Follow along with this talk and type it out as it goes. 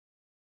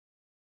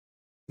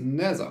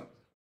Snaser.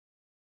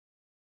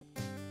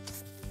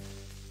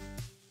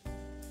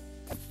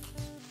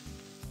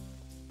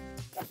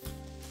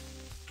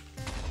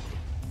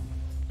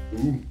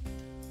 Ooh,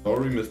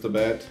 sorry, Mr.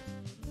 Bat.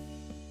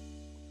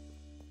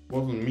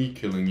 Wasn't me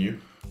killing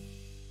you.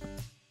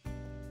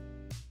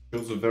 It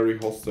was a very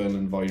hostile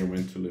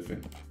environment to live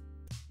in.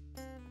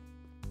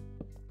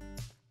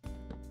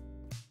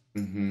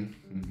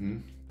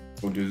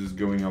 Oh, this is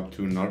going up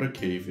to another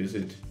cave, is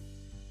it?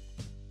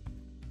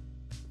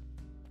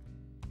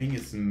 Thing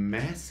is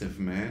massive,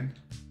 man.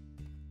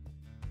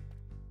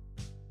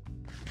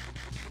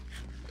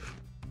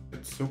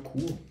 That's so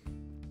cool.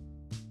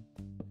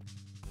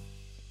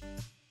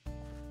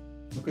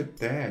 Look at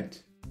that.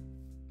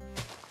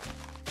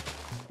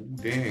 Ooh,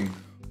 dang.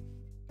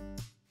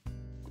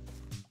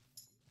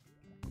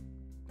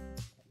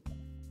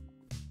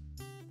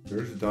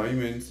 There's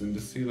diamonds in the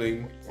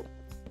ceiling.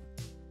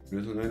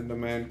 There's an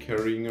Enderman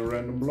carrying a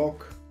random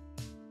block.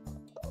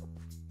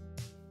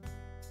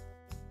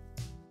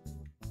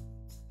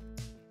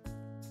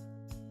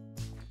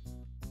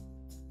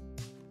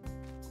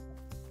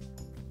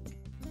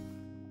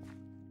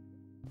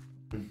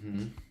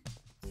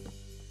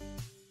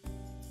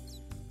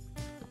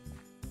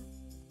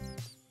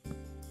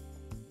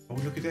 Oh,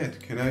 look at that.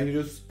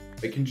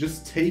 I can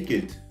just take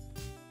it.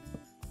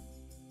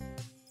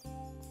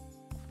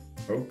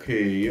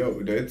 Okay,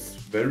 yo, that's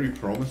very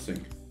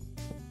promising.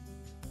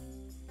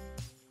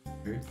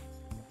 Okay.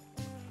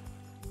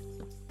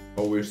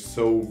 Oh, we're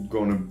so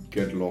gonna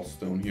get lost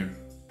down here.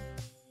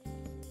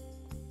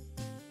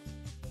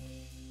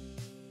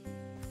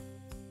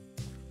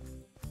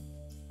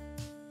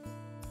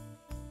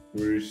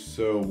 We're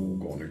so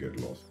gonna get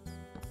lost.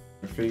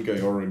 I think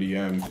I already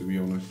am, to be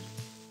honest.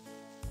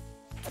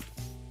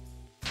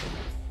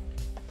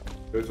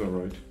 That's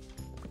alright.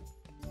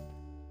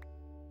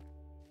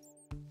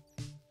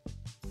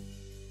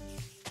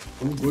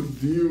 Oh,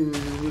 good deal.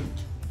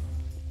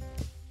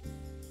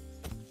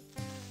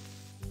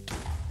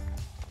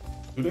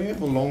 Do they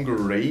have a longer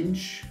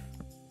range?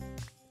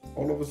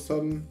 All of a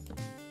sudden?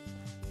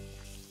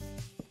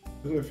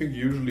 Because I think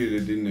usually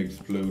they didn't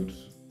explode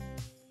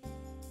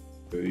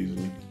very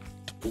easily.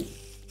 Oh.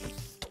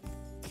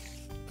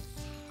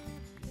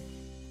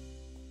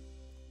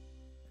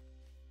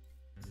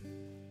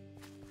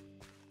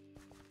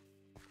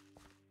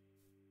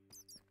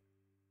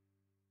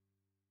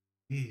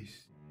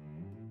 Yes.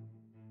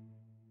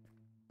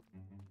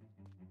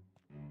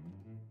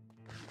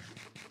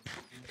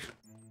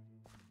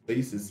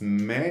 Place is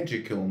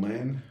magical,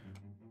 man.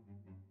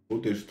 Oh,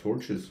 there's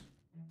torches.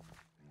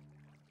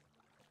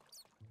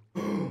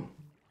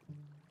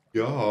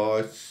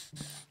 Yes.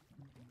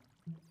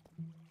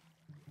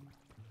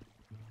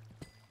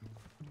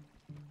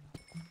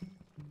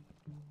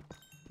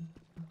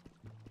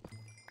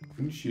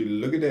 Don't you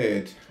look at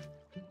that?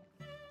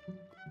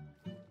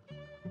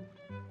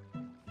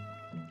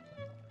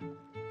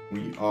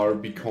 We are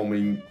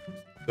becoming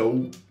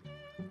so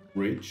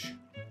rich.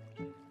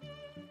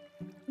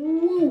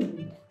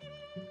 Woo!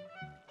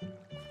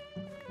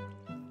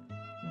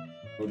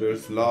 Oh,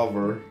 there's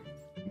lava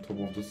on top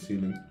of the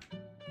ceiling.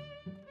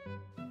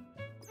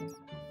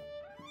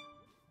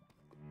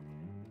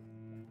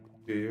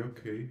 Okay,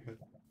 okay.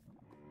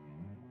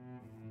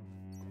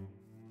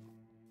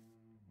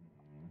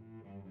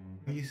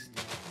 Why is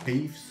the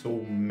cave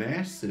so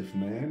massive,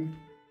 man?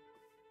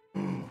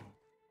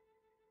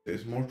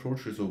 There's more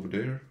torches over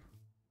there.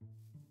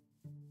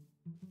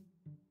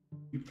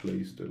 We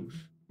place those.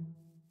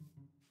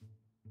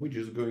 We're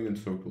just going in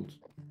circles.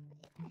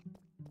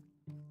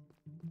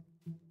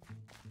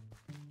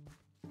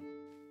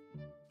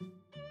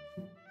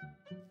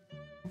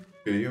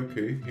 Okay,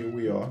 okay, here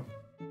we are.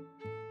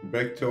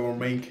 Back to our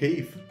main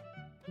cave.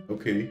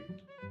 Okay.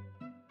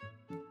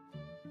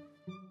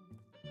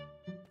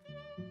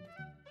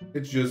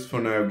 Let's just for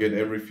now get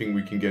everything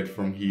we can get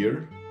from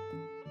here.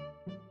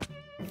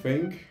 I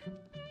think.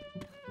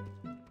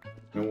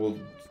 And we'll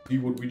see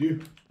what we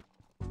do.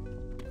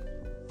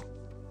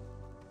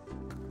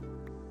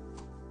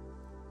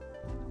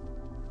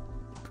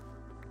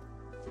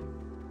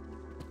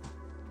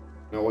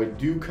 Now I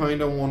do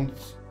kind of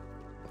want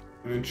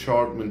an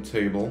enchantment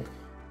table.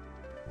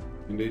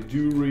 And I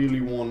do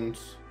really want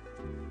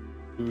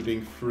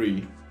looting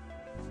free.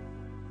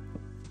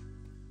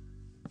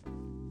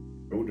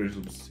 Oh, there's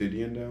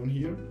obsidian down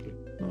here.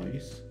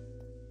 Nice.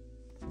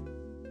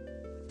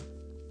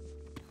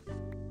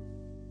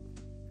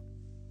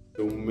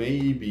 So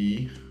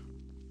maybe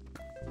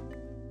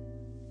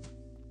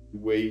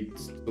wait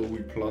till we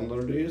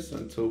plunder this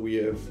until we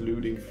have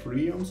looting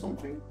free on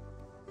something.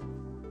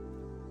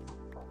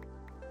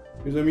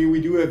 Because I mean, we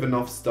do have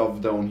enough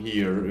stuff down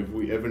here. If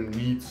we ever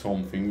need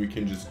something, we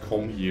can just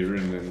come here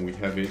and then we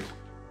have it.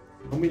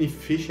 How many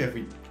fish have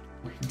we?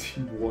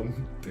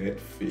 21 dead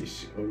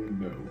fish. Oh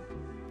no.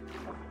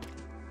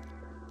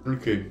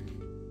 Okay,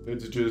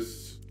 let's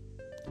just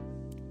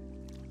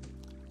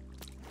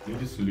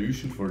need a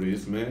solution for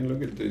this, man.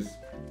 Look at this.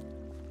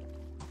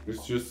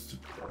 There's just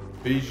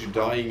fish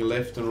dying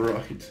left and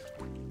right.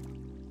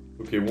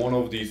 Okay, one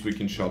of these we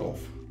can shut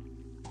off.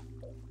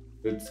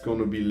 It's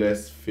gonna be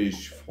less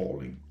fish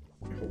falling,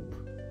 I hope.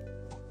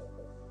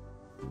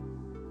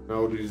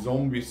 Now the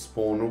zombie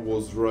spawner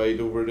was right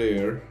over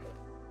there.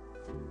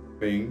 I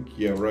think,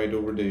 yeah, right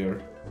over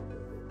there.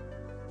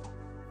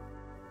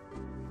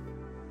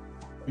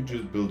 We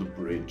just build a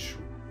bridge.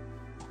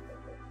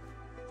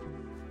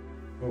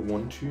 I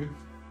want to?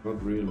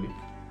 Not really.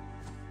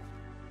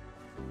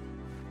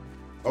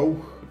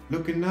 Oh,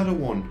 look, another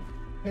one.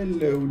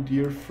 Hello,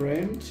 dear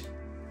friend.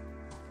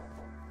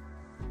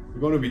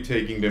 We're gonna be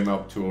taking them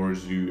up to our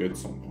zoo at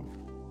some point.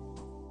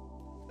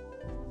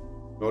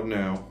 Not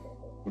now,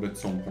 but at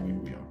some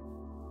point we are.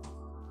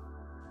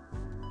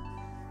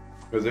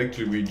 Because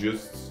actually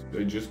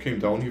I just came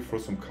down here for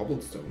some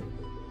cobblestone.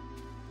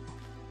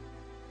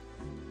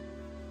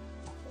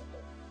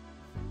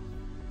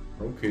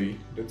 Okay,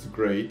 that's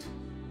great.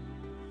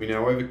 We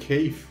now have a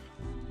cave.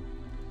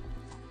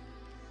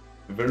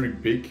 A very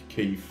big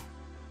cave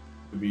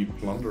to be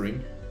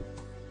plundering.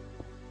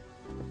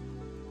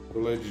 So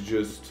let's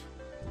just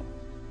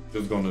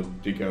gonna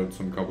dig out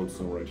some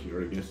cobblestone right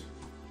here, I guess.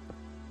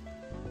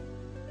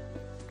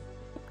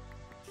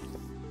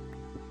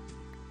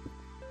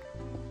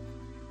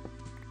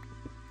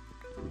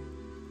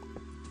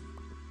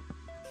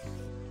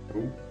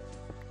 Oh,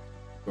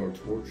 got a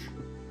torch.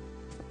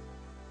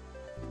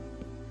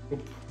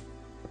 Oop.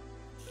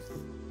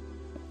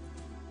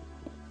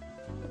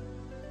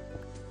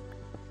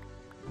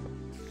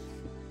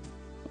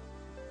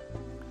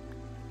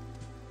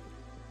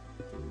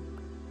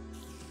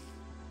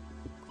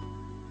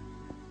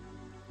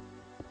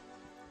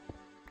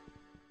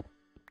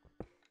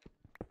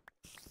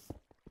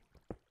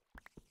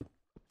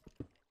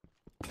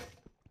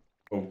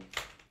 Oh,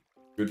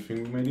 good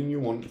thing we made a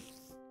new one.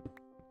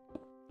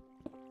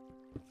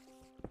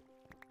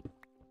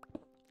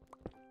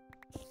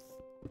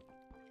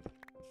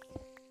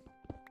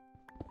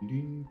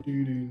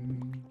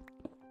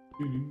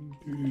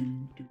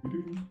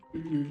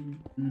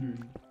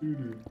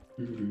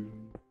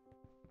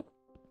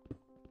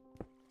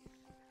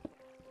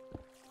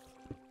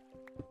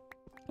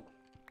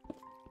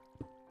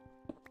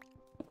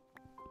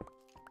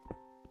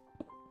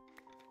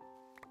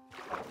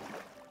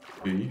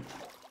 Okay.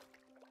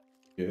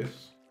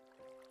 Yes.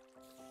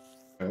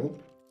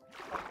 Help.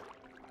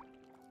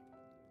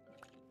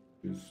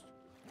 Just.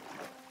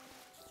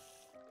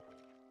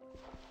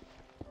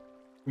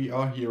 We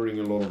are hearing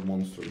a lot of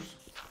monsters.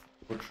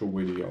 Not sure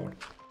where they are.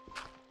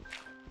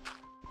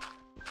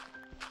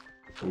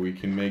 So we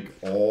can make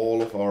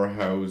all of our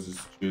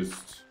houses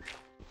just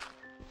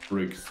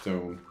brick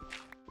stone.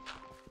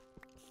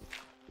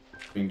 I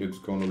think it's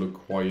gonna look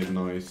quite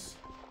nice.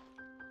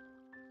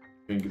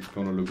 I think it's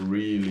gonna look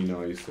really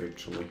nice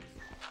actually.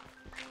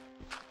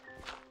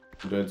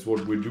 That's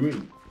what we're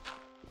doing.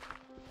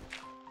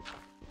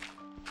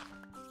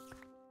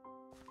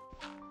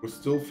 We're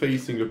still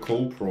facing a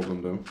coal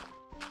problem though.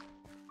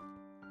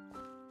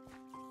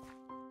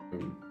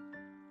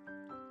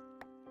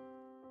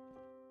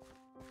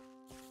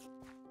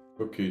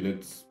 Okay,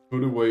 let's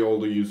put away all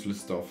the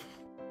useless stuff.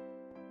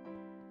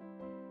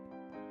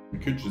 We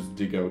could just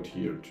dig out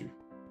here too.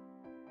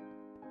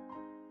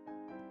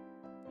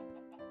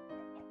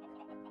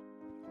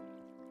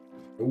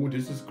 Oh,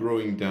 this is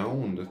growing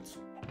down. That's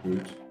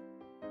good.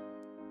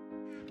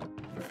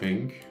 I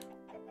think.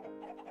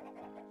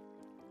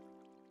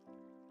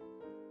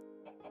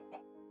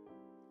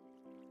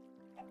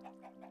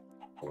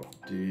 All of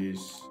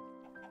this.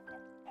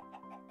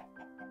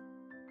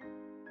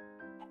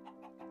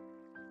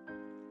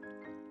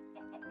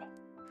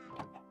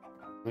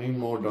 Nine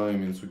more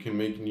diamonds. We can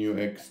make new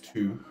eggs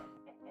too.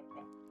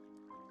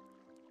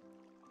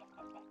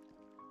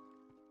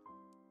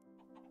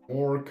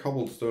 More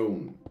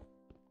cobblestone.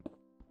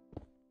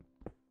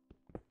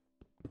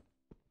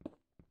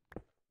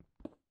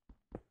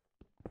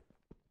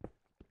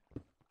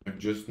 I've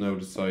just now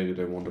decided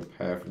I want a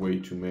pathway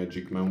to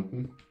Magic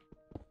Mountain.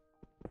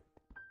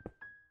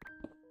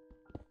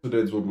 So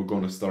that's what we're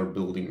gonna start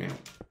building now.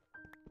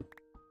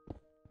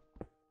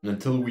 And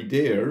until we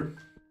dare,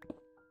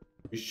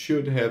 we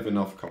should have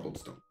enough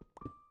cobblestone.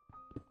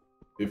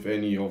 If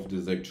any of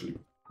this actually.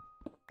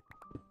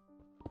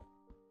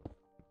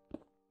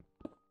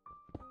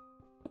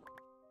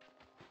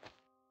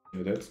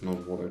 Yeah, that's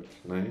not what I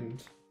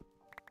planned.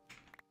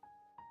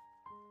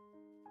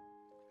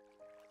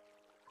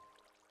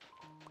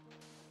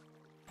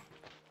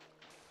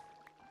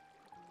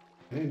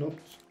 Hey, not.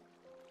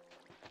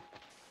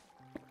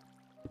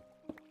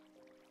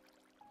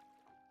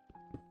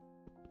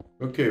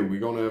 Okay, we're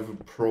gonna have a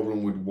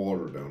problem with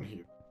water down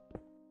here.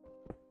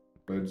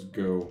 Let's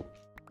go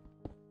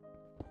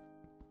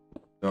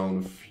down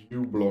a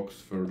few blocks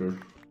further.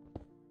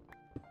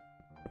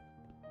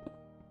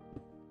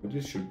 But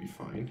this should be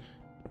fine.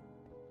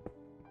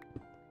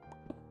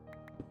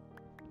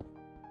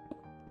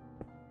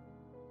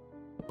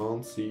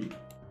 Can't see.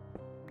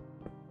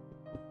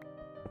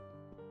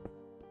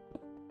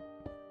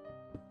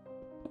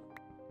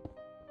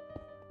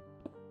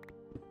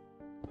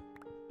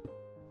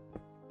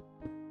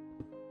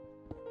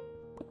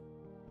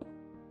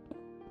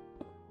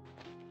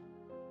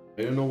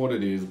 I don't know what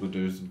it is, but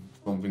there's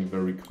something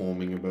very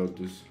calming about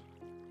this.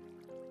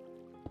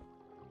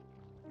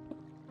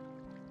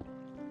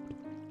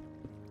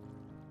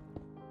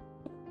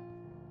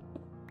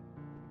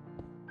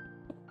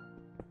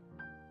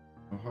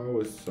 How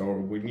is our...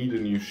 we need a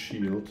new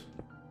shield.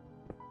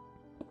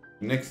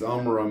 The next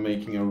armor I'm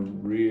making, I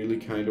really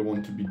kind of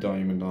want to be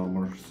diamond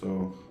armor,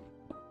 so...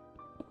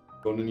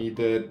 gonna need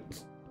that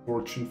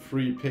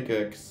fortune-free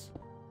pickaxe.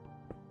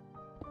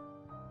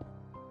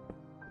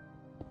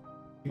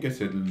 I think I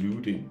said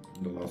looting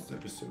in the last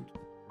episode.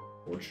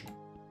 Fortune.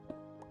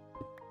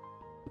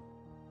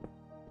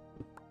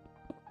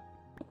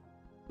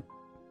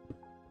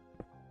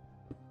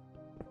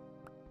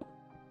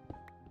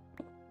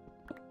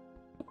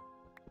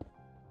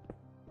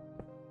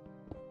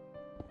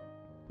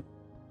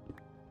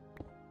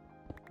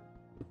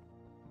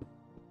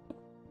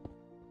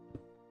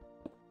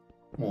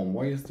 Come on,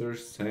 why is there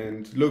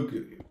sand? Look,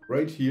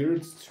 right here,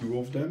 it's 2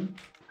 of them.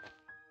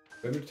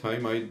 Every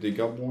time I dig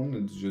up one,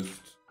 it's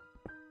just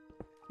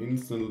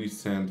instantly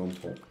sand on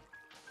top.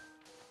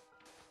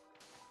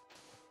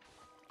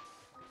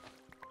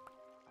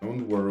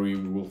 Don't worry,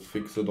 we will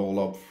fix it all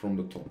up from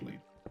the top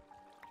later.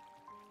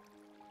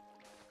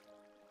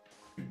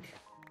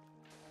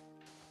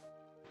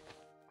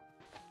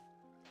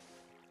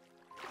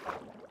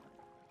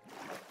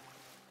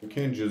 We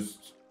can't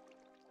just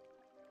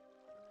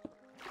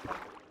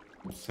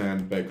put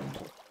sand back on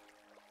top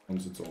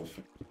once it's all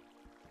fixed.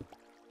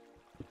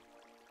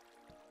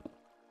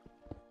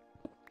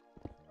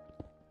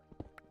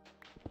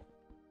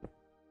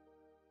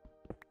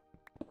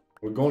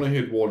 We're gonna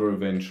hit water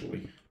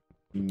eventually.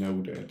 We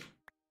know that.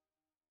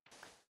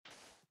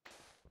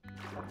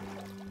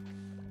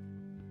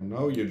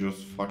 Now you're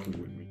just fucking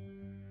with me.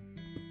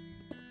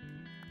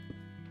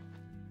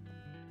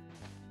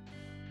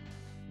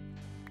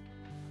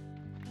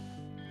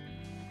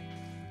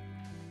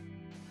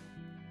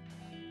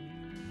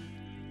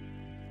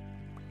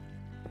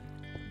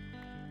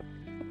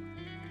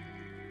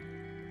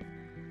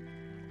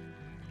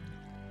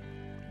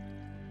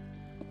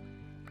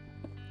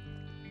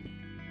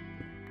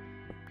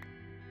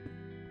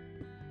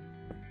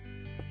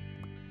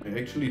 I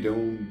actually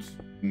don't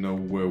know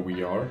where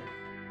we are.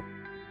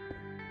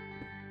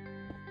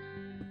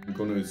 I'm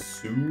gonna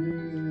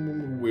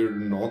assume we're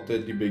not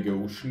at the big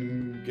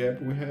ocean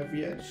gap we have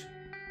yet.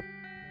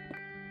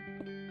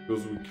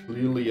 Because we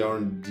clearly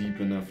aren't deep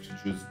enough to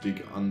just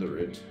dig under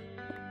it.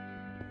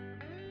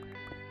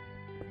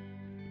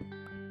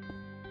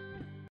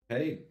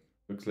 Hey,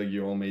 looks like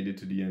you all made it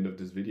to the end of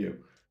this video.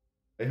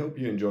 I hope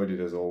you enjoyed it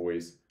as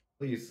always.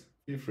 Please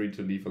feel free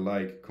to leave a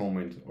like,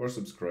 comment or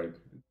subscribe.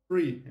 It's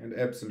free and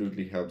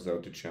absolutely helps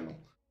out the channel.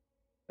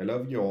 I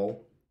love you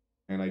all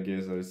and I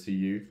guess I'll see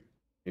you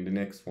in the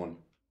next one.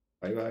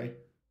 Bye bye.